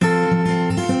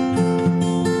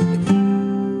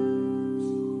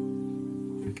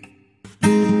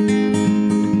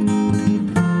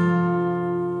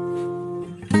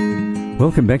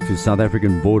Welcome back to South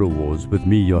African Border Wars with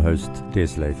me, your host,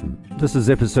 Des Latham. This is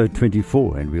episode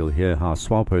 24, and we'll hear how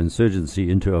SWAPO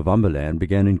insurgency into Ovambaland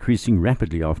began increasing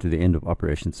rapidly after the end of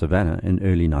Operation Savannah in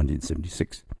early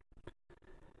 1976.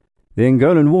 The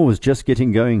Angolan War was just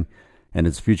getting going, and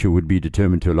its future would be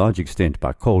determined to a large extent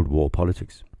by Cold War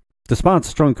politics. Despite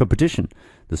strong competition,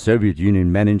 the Soviet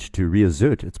Union managed to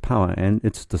reassert its power, and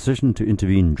its decision to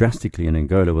intervene drastically in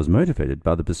Angola was motivated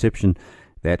by the perception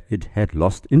that it had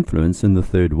lost influence in the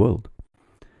Third World.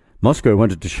 Moscow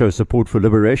wanted to show support for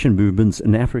liberation movements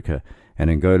in Africa, and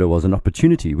Angola was an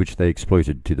opportunity which they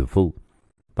exploited to the full.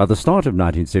 By the start of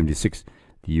 1976,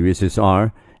 the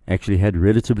USSR actually had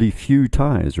relatively few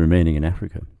ties remaining in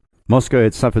Africa. Moscow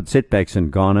had suffered setbacks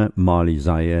in Ghana, Mali,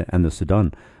 Zaire, and the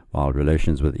Sudan, while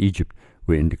relations with Egypt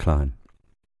were in decline.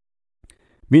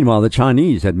 Meanwhile, the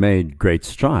Chinese had made great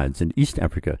strides in East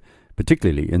Africa,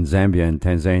 particularly in Zambia and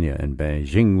Tanzania, and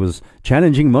Beijing was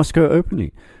challenging Moscow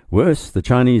openly. Worse, the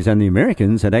Chinese and the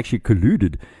Americans had actually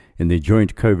colluded in their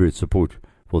joint covert support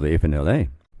for the FNLA.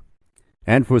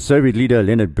 And for Soviet leader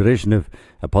Leonid Brezhnev,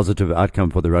 a positive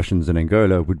outcome for the Russians in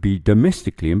Angola would be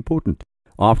domestically important.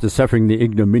 After suffering the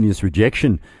ignominious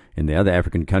rejection in the other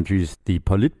African countries, the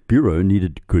Politburo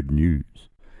needed good news.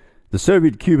 The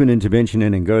Soviet-Cuban intervention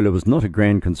in Angola was not a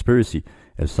grand conspiracy,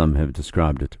 as some have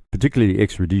described it, particularly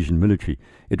ex-Rhodesian military.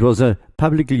 It was a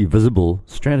publicly visible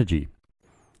strategy.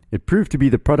 It proved to be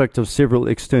the product of several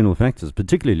external factors,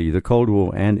 particularly the Cold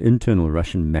War and internal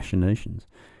Russian machinations.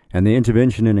 And the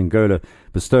intervention in Angola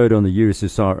bestowed on the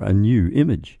USSR a new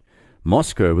image.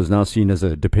 Moscow was now seen as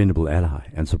a dependable ally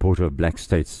and supporter of black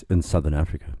states in southern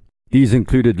Africa. These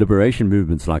included liberation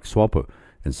movements like SWAPO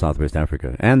in Southwest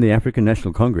Africa and the African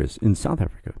National Congress in South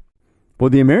Africa. For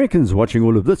the Americans watching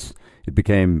all of this, it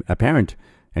became apparent,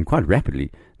 and quite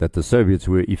rapidly, that the Soviets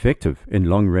were effective in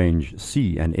long-range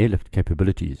sea and airlift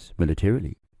capabilities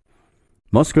militarily.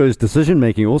 Moscow's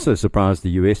decision-making also surprised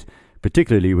the US,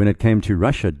 particularly when it came to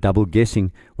Russia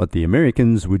double-guessing what the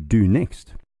Americans would do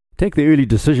next. Take the early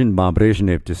decision by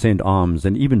Brezhnev to send arms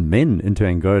and even men into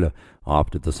Angola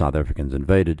after the South Africans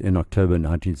invaded in October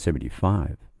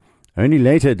 1975. Only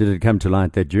later did it come to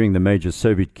light that during the major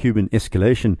Soviet-Cuban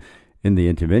escalation in the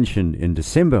intervention in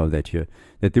December of that year,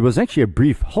 that there was actually a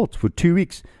brief halt for 2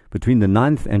 weeks between the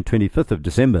 9th and 25th of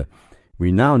December.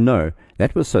 We now know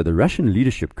that was so the Russian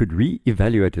leadership could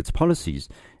re-evaluate its policies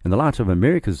in the light of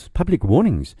America's public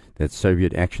warnings that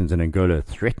Soviet actions in Angola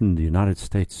threatened the United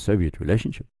States-Soviet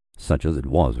relationship, such as it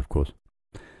was, of course.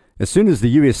 As soon as the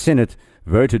US Senate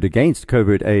voted against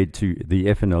covert aid to the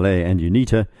FNLA and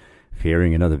UNITA,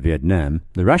 fearing another Vietnam,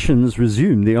 the Russians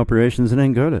resumed their operations in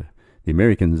Angola. The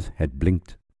Americans had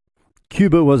blinked.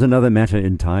 Cuba was another matter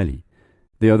entirely.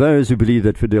 There are those who believe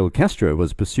that Fidel Castro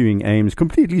was pursuing aims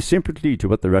completely separately to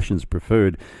what the Russians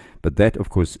preferred, but that, of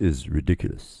course, is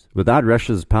ridiculous. Without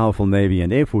Russia's powerful navy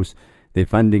and air force, their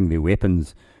funding, their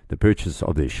weapons, the purchase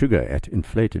of their sugar at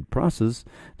inflated prices,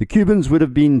 the Cubans would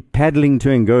have been paddling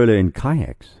to Angola in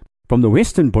kayaks. From the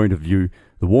Western point of view,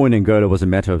 the war in Angola was a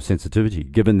matter of sensitivity,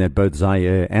 given that both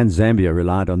Zaire and Zambia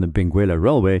relied on the Benguela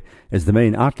Railway as the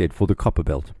main outlet for the copper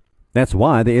belt. That's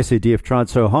why the SADF tried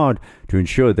so hard to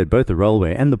ensure that both the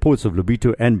railway and the ports of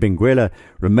Lobito and Benguela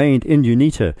remained in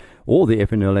UNITA or the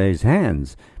FNLA's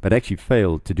hands, but actually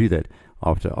failed to do that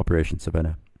after Operation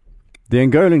Savannah. The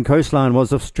Angolan coastline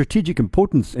was of strategic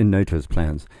importance in NATO's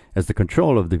plans, as the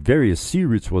control of the various sea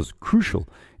routes was crucial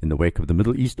in the wake of the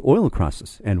Middle East oil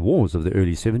crisis and wars of the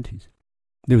early 70s.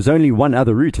 There was only one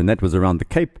other route, and that was around the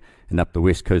Cape and up the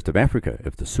west coast of Africa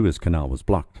if the Suez Canal was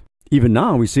blocked. Even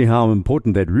now, we see how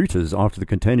important that route is after the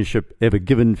container ship Ever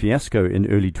Given fiasco in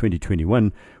early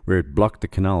 2021, where it blocked the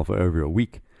canal for over a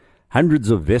week.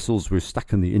 Hundreds of vessels were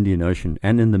stuck in the Indian Ocean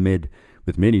and in the Med,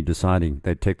 with many deciding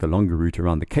they'd take the longer route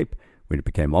around the Cape when it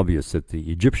became obvious that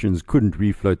the Egyptians couldn't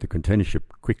refloat the container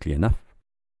ship quickly enough.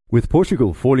 With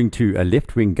Portugal falling to a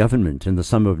left-wing government in the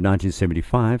summer of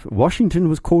 1975, Washington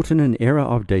was caught in an era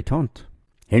of détente.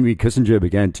 Henry Kissinger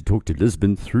began to talk to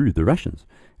Lisbon through the Russians,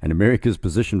 and America's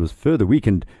position was further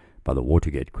weakened by the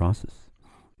Watergate crisis.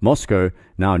 Moscow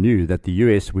now knew that the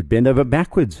US would bend over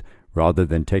backwards rather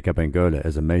than take up Angola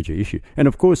as a major issue. And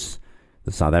of course,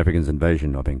 the South Africans'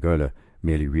 invasion of Angola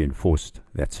merely reinforced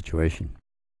that situation.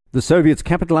 The Soviets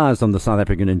capitalized on the South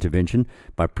African intervention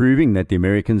by proving that the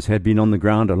Americans had been on the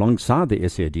ground alongside the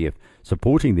SADF,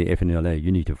 supporting the FNLA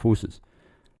UNITA forces.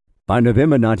 By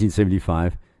November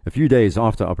 1975, a few days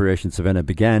after Operation Savannah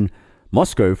began,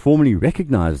 Moscow formally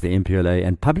recognized the MPLA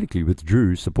and publicly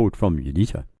withdrew support from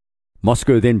UNITA.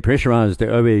 Moscow then pressurized the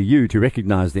OAU to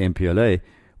recognize the MPLA,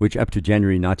 which up to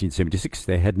January 1976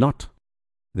 they had not.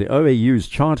 The OAU's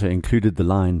charter included the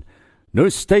line, No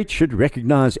state should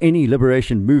recognize any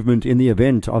liberation movement in the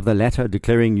event of the latter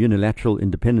declaring unilateral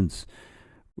independence,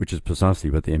 which is precisely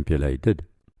what the MPLA did.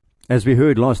 As we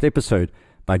heard last episode,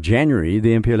 by January,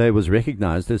 the MPLA was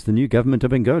recognized as the new government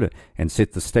of Angola and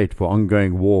set the state for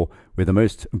ongoing war, where the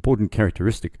most important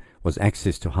characteristic was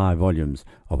access to high volumes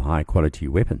of high-quality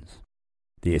weapons.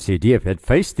 The SADF had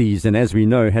faced these and, as we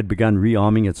know, had begun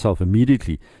rearming itself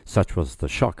immediately. Such was the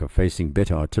shock of facing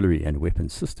better artillery and weapon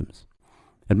systems.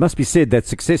 It must be said that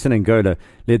success in Angola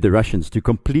led the Russians to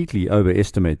completely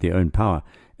overestimate their own power,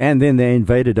 and then they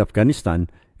invaded Afghanistan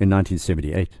in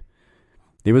 1978.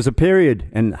 There was a period,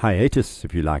 an hiatus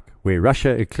if you like, where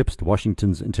Russia eclipsed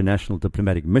Washington's international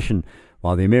diplomatic mission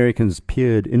while the Americans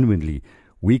peered inwardly,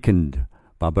 weakened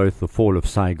by both the fall of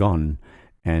Saigon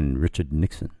and Richard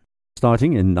Nixon.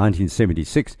 Starting in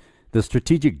 1976, the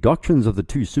strategic doctrines of the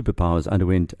two superpowers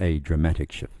underwent a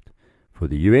dramatic shift. For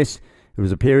the US, it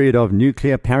was a period of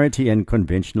nuclear parity and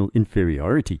conventional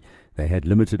inferiority. They had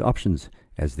limited options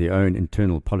as their own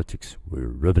internal politics were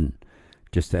riven.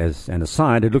 Just as an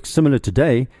aside, it looks similar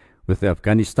today with the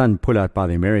Afghanistan pullout by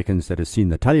the Americans that has seen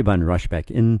the Taliban rush back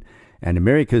in, and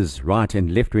America's right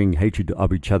and left-wing hatred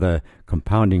of each other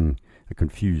compounding a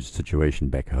confused situation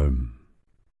back home.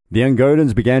 The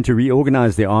Angolans began to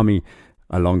reorganize their army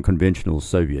along conventional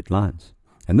Soviet lines,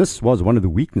 and this was one of the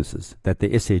weaknesses that the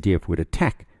SADF would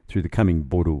attack through the coming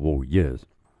border war years.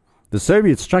 The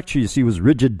Soviet structure, you see, was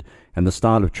rigid, and the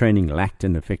style of training lacked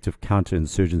an effective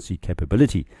counterinsurgency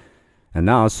capability. And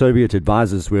now Soviet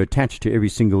advisors were attached to every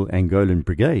single Angolan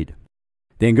brigade.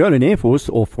 The Angolan Air Force,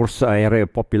 or Força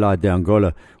Aérea Popular de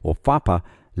Angola, or FAPA,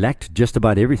 lacked just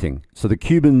about everything, so the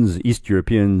Cubans, East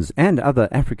Europeans, and other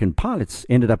African pilots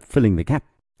ended up filling the gap.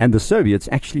 And the Soviets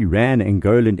actually ran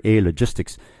Angolan air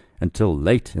logistics until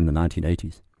late in the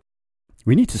 1980s.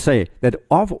 We need to say that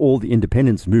of all the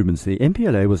independence movements, the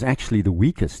MPLA was actually the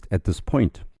weakest at this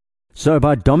point. So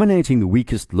by dominating the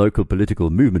weakest local political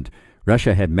movement,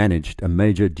 Russia had managed a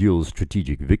major dual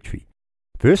strategic victory.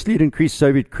 Firstly, it increased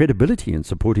Soviet credibility in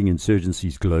supporting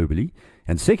insurgencies globally,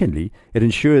 and secondly, it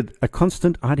ensured a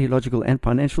constant ideological and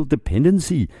financial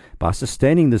dependency by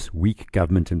sustaining this weak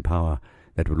government in power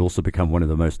that would also become one of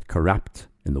the most corrupt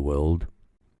in the world.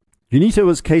 UNITA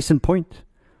was case in point.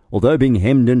 Although being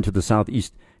hemmed into the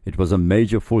southeast, it was a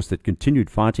major force that continued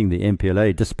fighting the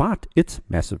MPLA despite its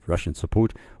massive Russian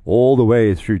support all the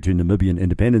way through to Namibian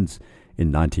independence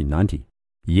in 1990.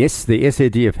 Yes, the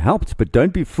SADF helped, but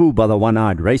don't be fooled by the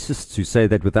one-eyed racists who say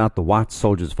that without the white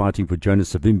soldiers fighting for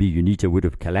Jonas Savimbi, UNITA would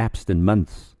have collapsed in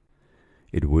months.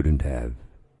 It wouldn't have.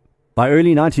 By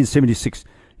early 1976,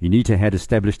 UNITA had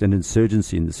established an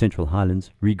insurgency in the Central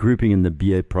Highlands, regrouping in the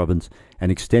Bié province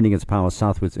and extending its power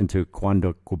southwards into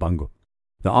Cuando Cubango.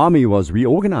 The army was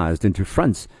reorganized into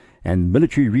fronts, and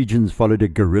military regions followed a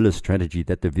guerrilla strategy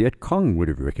that the Viet Cong would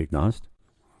have recognized.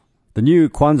 The new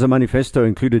Kwanzaa Manifesto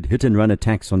included hit-and-run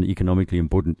attacks on economically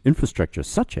important infrastructure,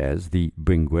 such as the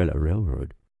Benguela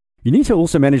Railroad. UNITA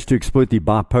also managed to exploit the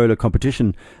bipolar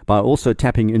competition by also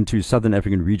tapping into Southern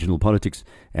African regional politics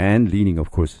and leaning, of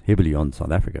course, heavily on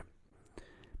South Africa.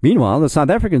 Meanwhile, the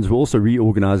South Africans were also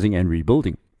reorganizing and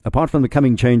rebuilding. Apart from the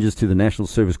coming changes to the national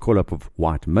service call-up of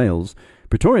white males,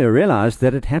 Pretoria realized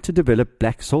that it had to develop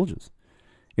black soldiers.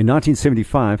 In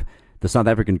 1975, the South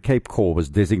African Cape Corps was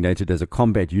designated as a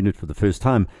combat unit for the first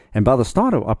time, and by the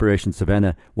start of Operation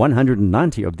Savannah,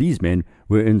 190 of these men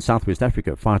were in Southwest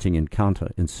Africa fighting in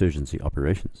counter-insurgency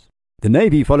operations. The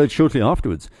Navy followed shortly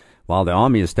afterwards, while the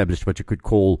Army established what you could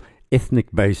call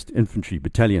ethnic-based infantry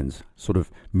battalions, sort of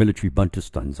military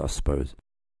Bantustans, I suppose.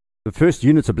 The first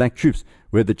units of black troops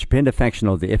were the Chipenda faction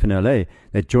of the FNLA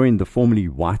that joined the formerly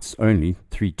whites-only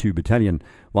 3-2 Battalion,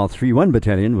 while 3-1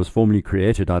 Battalion was formally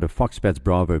created out of Foxbat's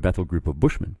Bravo battle group of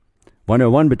Bushmen.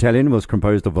 101 Battalion was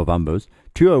composed of Ovambos,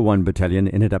 201 Battalion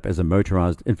ended up as a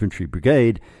motorized infantry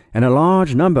brigade, and a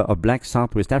large number of black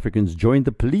Southwest Africans joined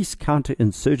the police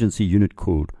counter-insurgency unit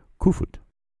called Kufut.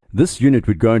 This unit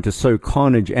would go on to sow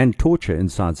carnage and torture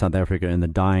inside South Africa in the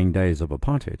dying days of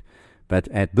apartheid. But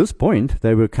at this point,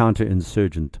 they were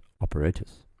counter-insurgent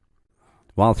operators.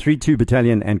 While 3-2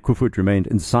 Battalion and Kufut remained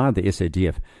inside the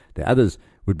SADF, the others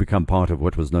would become part of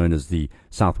what was known as the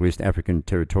Southwest African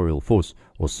Territorial Force,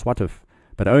 or SWATF,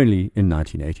 but only in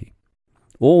 1980.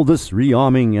 All this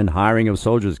rearming and hiring of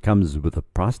soldiers comes with a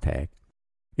price tag.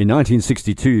 In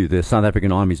 1962, the South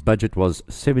African Army's budget was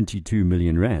 72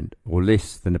 million rand, or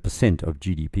less than 1% of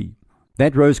GDP.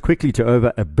 That rose quickly to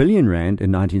over R1 billion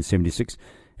in 1976,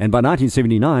 and by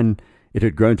 1979, it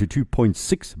had grown to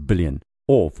 2.6 billion,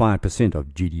 or 5%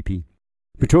 of GDP.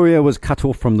 Pretoria was cut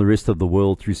off from the rest of the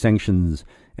world through sanctions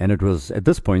and it was at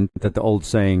this point that the old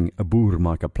saying, "A boer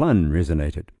maak 'n plan,"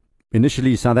 resonated.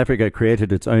 Initially, South Africa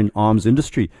created its own arms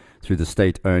industry through the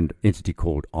state-owned entity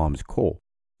called Arms Corps.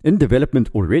 In development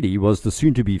already was the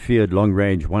soon-to-be-feared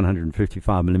long-range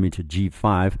 155mm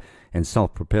G5 and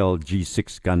self-propelled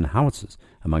G6 gun howitzers,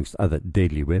 amongst other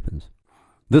deadly weapons.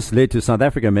 This led to South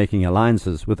Africa making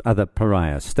alliances with other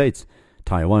pariah states,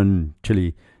 Taiwan,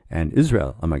 Chile, and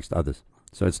Israel, amongst others.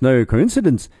 So it's no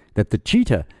coincidence that the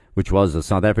Cheetah, which was a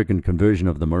South African conversion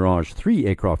of the Mirage 3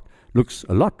 aircraft, looks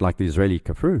a lot like the Israeli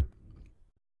Kafir.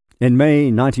 In May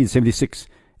 1976,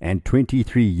 and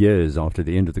 23 years after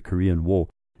the end of the Korean War,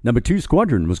 No. 2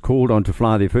 Squadron was called on to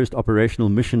fly their first operational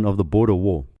mission of the border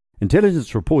war.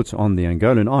 Intelligence reports on the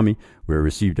Angolan army were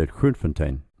received at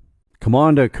Grootfontein.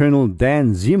 Commander Colonel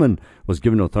Dan Zeeman was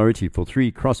given authority for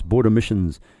 3 cross-border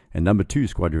missions, and No. 2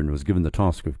 Squadron was given the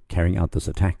task of carrying out this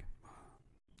attack.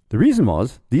 The reason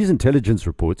was, these intelligence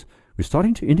reports were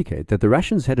starting to indicate that the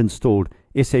Russians had installed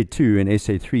SA-2 and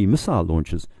SA-3 missile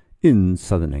launchers in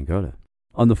southern Angola.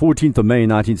 On the 14th of May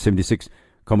 1976,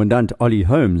 Commandant Ollie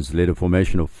Holmes led a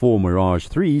formation of 4 Mirage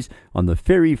 3s on the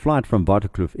ferry flight from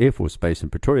Waterkloof Air Force Base in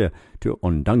Pretoria to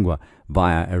Ondangwa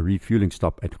via a refueling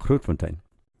stop at Grootfontein.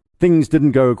 Things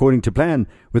didn't go according to plan,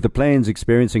 with the planes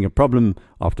experiencing a problem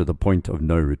after the point of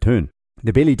no return.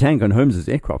 The belly tank on Holmes's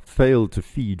aircraft failed to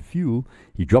feed fuel.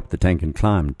 He dropped the tank and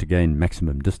climbed to gain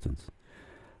maximum distance.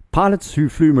 Pilots who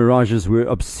flew Mirages were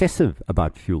obsessive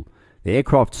about fuel. The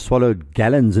aircraft swallowed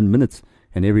gallons in minutes,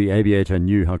 and every aviator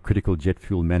knew how critical jet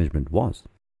fuel management was.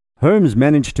 Holmes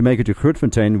managed to make it to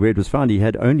Grootfontein, where it was found he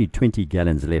had only 20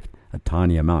 gallons left, a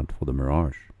tiny amount for the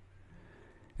Mirage.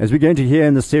 As we're going to hear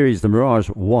in the series, the Mirage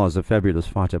was a fabulous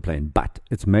fighter plane, but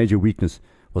its major weakness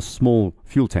was small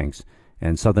fuel tanks,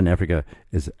 and southern Africa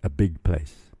is a big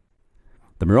place.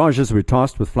 The Mirages were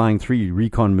tasked with flying 3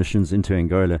 recon missions into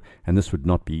Angola, and this would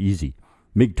not be easy.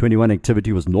 MiG-21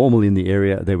 activity was normal in the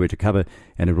area they were to cover,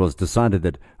 and it was decided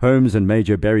that Holmes and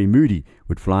Major Barry Moody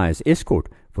would fly as escort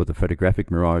for the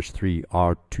photographic Mirage 3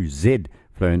 R2Z,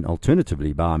 flown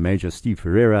alternatively by Major Steve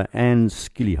Ferreira and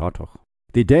Skilly Hartog.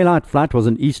 The daylight flight was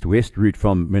an east-west route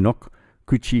from Menok,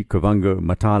 Kuchi, Kovango,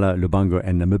 Matala, Lubango,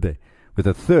 and Namibe, with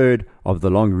a third of the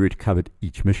long route covered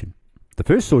each mission. The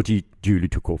first sortie duly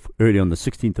took off early on the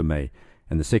 16th of May,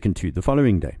 and the second 2 the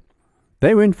following day.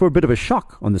 They went for a bit of a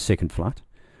shock on the second flight.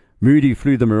 Moody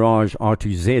flew the Mirage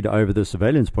R2Z over the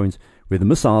surveillance points where the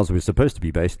missiles were supposed to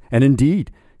be based, and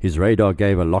indeed, his radar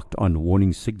gave a locked-on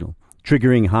warning signal,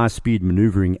 triggering high-speed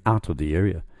maneuvering out of the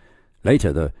area.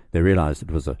 Later, though, they realized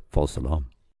it was a false alarm.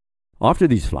 After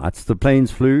these flights, the planes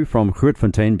flew from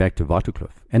Grootfontein back to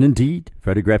Waterkloof, and indeed,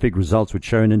 photographic results would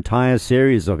show an entire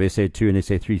series of SA-2 and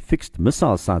SA-3 fixed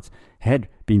missile sites had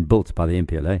been built by the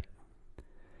MPLA.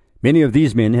 Many of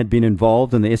these men had been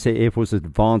involved in the SA Air Force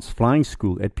Advanced Flying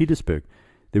School at Petersburg.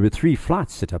 There were 3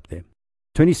 flights set up there.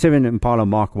 27 Impala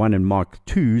Mark I and Mark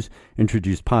IIs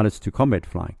introduced pilots to combat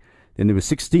flying. Then there were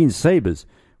 16 Sabres,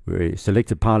 where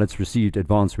selected pilots received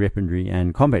advanced weaponry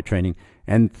and combat training,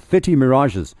 and 30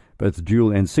 Mirages, both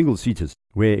dual and single-seaters,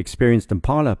 where experienced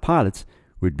Impala pilots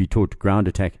would be taught ground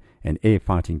attack and air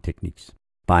fighting techniques.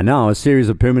 By now, a series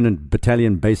of permanent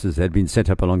battalion bases had been set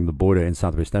up along the border in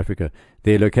Southwest Africa,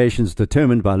 their locations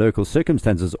determined by local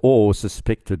circumstances or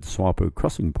suspected SWAPO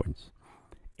crossing points.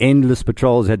 Endless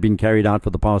patrols had been carried out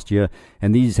for the past year,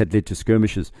 and these had led to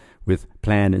skirmishes with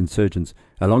planned insurgents,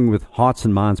 along with hearts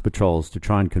and minds patrols to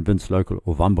try and convince local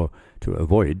Ovambo to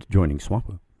avoid joining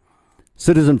SWAPO.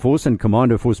 Citizen force and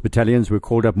commando force battalions were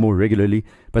called up more regularly,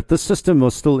 but this system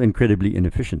was still incredibly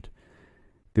inefficient.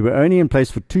 They were only in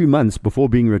place for 2 months before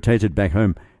being rotated back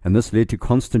home, and this led to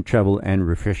constant travel and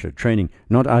refresher training,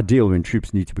 not ideal when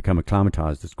troops need to become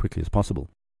acclimatized as quickly as possible.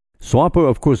 SWAPO,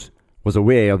 of course, was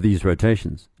aware of these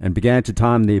rotations and began to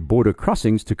time their border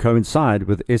crossings to coincide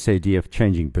with SADF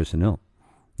changing personnel.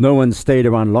 No one stayed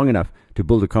around long enough to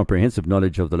build a comprehensive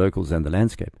knowledge of the locals and the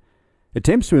landscape.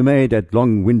 Attempts were made at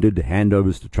long-winded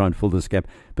handovers to try and fill this gap,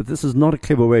 but this is not a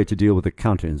clever way to deal with a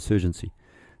counterinsurgency.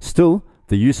 Still,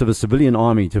 the use of a civilian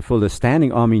army to fill a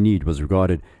standing army need was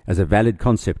regarded as a valid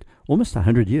concept almost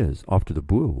 100 years after the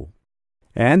Boer War.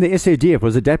 And the SADF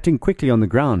was adapting quickly on the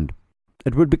ground.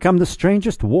 It would become the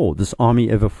strangest war this army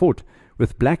ever fought,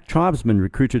 with black tribesmen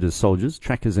recruited as soldiers,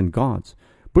 trackers and guards.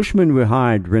 Bushmen were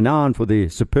hired, renowned for their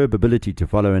superb ability to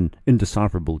follow an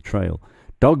indecipherable trail.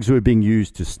 Dogs were being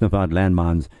used to sniff out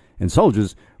landmines, and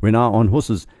soldiers were now on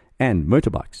horses and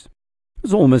motorbikes. It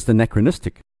was almost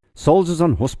anachronistic. Soldiers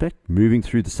on horseback moving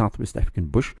through the Southwest African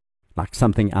bush, like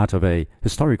something out of a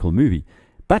historical movie.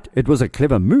 But it was a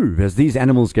clever move, as these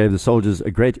animals gave the soldiers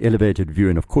a great elevated view,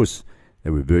 and of course, they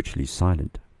were virtually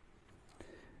silent.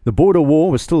 The border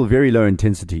war was still very low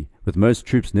intensity, with most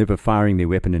troops never firing their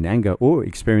weapon in anger or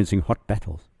experiencing hot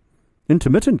battles.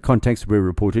 Intermittent contacts were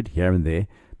reported here and there,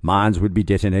 mines would be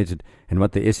detonated, and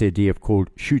what the SADF called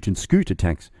shoot-and-scoot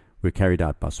attacks were carried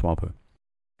out by SWAPO.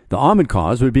 The armoured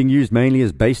cars were being used mainly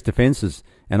as base defences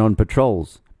and on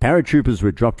patrols. Paratroopers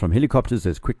were dropped from helicopters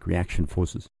as quick reaction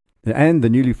forces. And the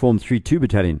newly formed 3-2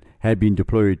 Battalion had been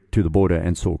deployed to the border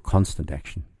and saw constant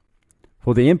action.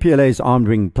 For the MPLA's armed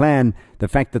wing plan, the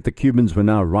fact that the Cubans were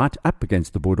now right up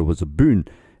against the border was a boon.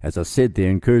 As I said, their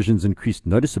incursions increased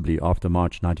noticeably after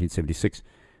March 1976.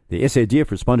 The SADF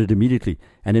responded immediately,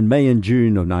 and in May and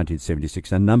June of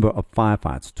 1976, a number of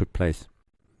firefights took place.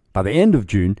 By the end of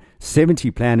June,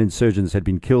 70 planned insurgents had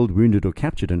been killed, wounded, or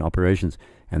captured in operations,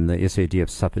 and the SADF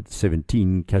suffered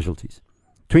 17 casualties.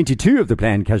 22 of the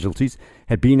planned casualties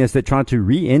had been as they tried to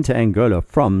re-enter Angola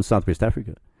from Southwest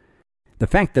Africa. The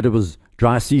fact that it was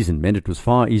dry season meant it was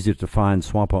far easier to find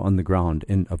SWAPO on the ground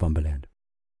in Ovambaland.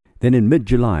 Then in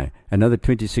mid-July, another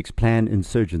 26 planned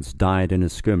insurgents died in a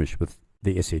skirmish with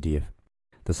the SADF.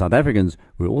 The South Africans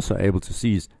were also able to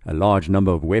seize a large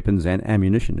number of weapons and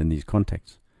ammunition in these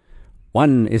contacts.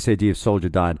 1 SADF soldier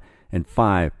died and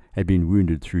 5 had been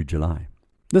wounded through July.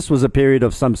 This was a period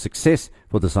of some success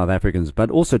for the South Africans,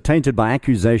 but also tainted by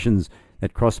accusations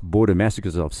that cross-border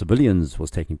massacres of civilians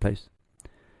was taking place.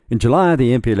 In July,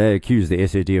 the MPLA accused the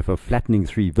SADF of flattening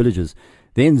 3 villages.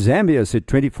 Then Zambia said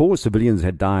 24 civilians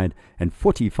had died and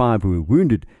 45 were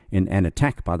wounded in an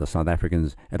attack by the South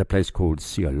Africans at a place called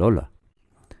Sialola.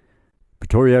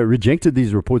 Pretoria rejected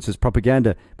these reports as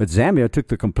propaganda, but Zambia took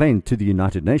the complaint to the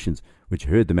United Nations, which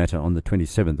heard the matter on the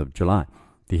 27th of July.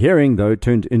 The hearing, though,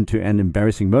 turned into an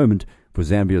embarrassing moment for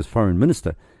Zambia's foreign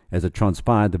minister. As it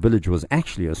transpired, the village was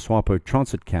actually a SWAPO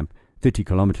transit camp 30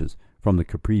 kilometers from the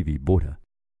Caprivi border.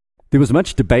 There was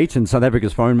much debate, and South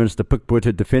Africa's Foreign Minister Pik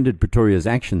Botha defended Pretoria's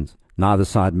actions, neither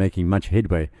side making much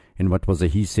headway in what was a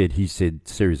he-said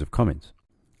series of comments.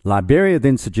 Liberia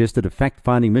then suggested a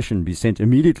fact-finding mission be sent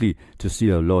immediately to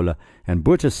Sialola, and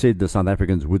Botha said the South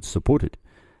Africans would support it.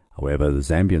 However, the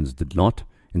Zambians did not.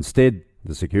 Instead,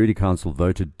 the Security Council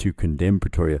voted to condemn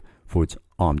Pretoria for its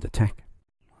armed attack.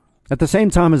 At the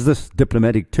same time as this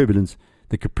diplomatic turbulence,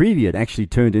 the Caprivi had actually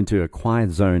turned into a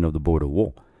quiet zone of the border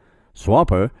war.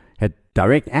 SWAPO had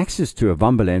direct access to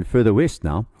Ovambaland further west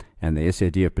now, and the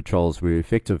SADF patrols were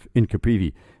effective in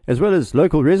Caprivi, as well as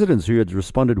local residents who had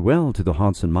responded well to the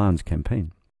Hearts and Minds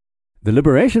campaign. The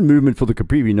liberation movement for the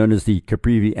Caprivi, known as the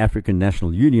Caprivi African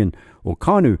National Union, or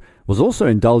CANU, was also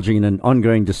indulging in an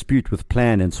ongoing dispute with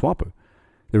Plan and SWAPO.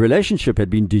 The relationship had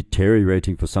been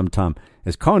deteriorating for some time,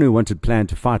 as CANU wanted Plan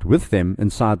to fight with them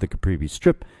inside the Caprivi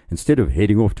Strip instead of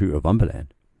heading off to Ovambaland.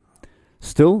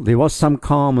 Still, there was some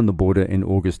calm on the border in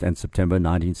August and September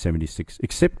 1976,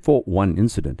 except for one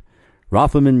incident.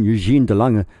 Rifleman Eugene de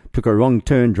Lange took a wrong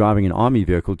turn driving an army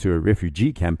vehicle to a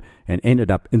refugee camp and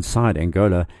ended up inside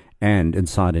Angola and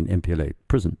inside an MPLA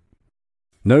prison.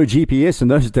 No GPS in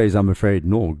those days, I'm afraid,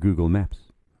 nor Google Maps.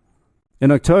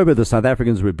 In October, the South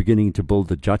Africans were beginning to build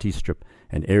the Jati Strip,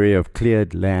 an area of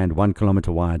cleared land 1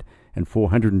 kilometer wide and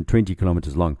 420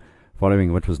 kilometers long,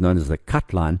 following what was known as the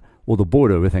cut line, or the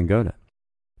border with Angola.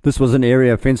 This was an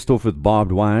area fenced off with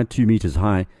barbed wire 2 meters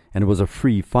high, and it was a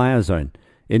free fire zone.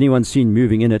 Anyone seen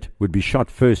moving in it would be shot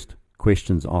first,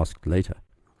 questions asked later.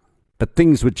 But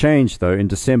things would change, though, in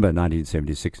December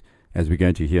 1976, as we're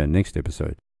going to hear next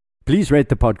episode. Please rate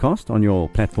the podcast on your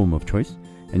platform of choice,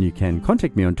 and you can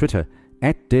contact me on Twitter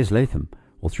 @Des Latham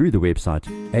or through the website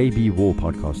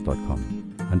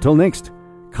abwarpodcast.com. Until next,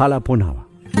 Kala Ponawa.